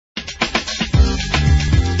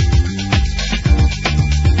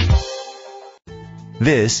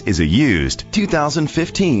This is a used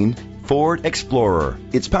 2015 Ford Explorer.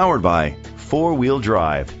 It's powered by four-wheel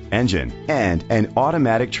drive engine and an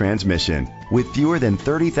automatic transmission. With fewer than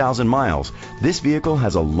 30,000 miles, this vehicle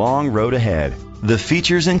has a long road ahead. The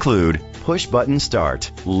features include push-button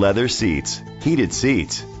start, leather seats, heated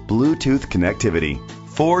seats, Bluetooth connectivity,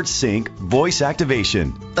 Ford Sync voice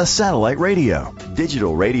activation, a satellite radio,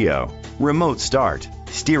 digital radio, remote start,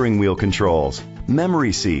 steering wheel controls,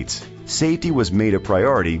 memory seats. Safety was made a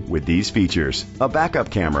priority with these features: a backup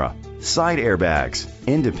camera, side airbags,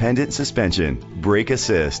 independent suspension, brake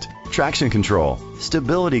assist, traction control,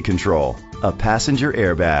 stability control, a passenger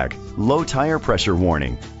airbag, low tire pressure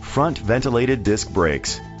warning, front ventilated disc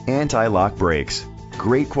brakes, anti-lock brakes.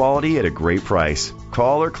 Great quality at a great price.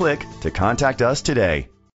 Call or click to contact us today.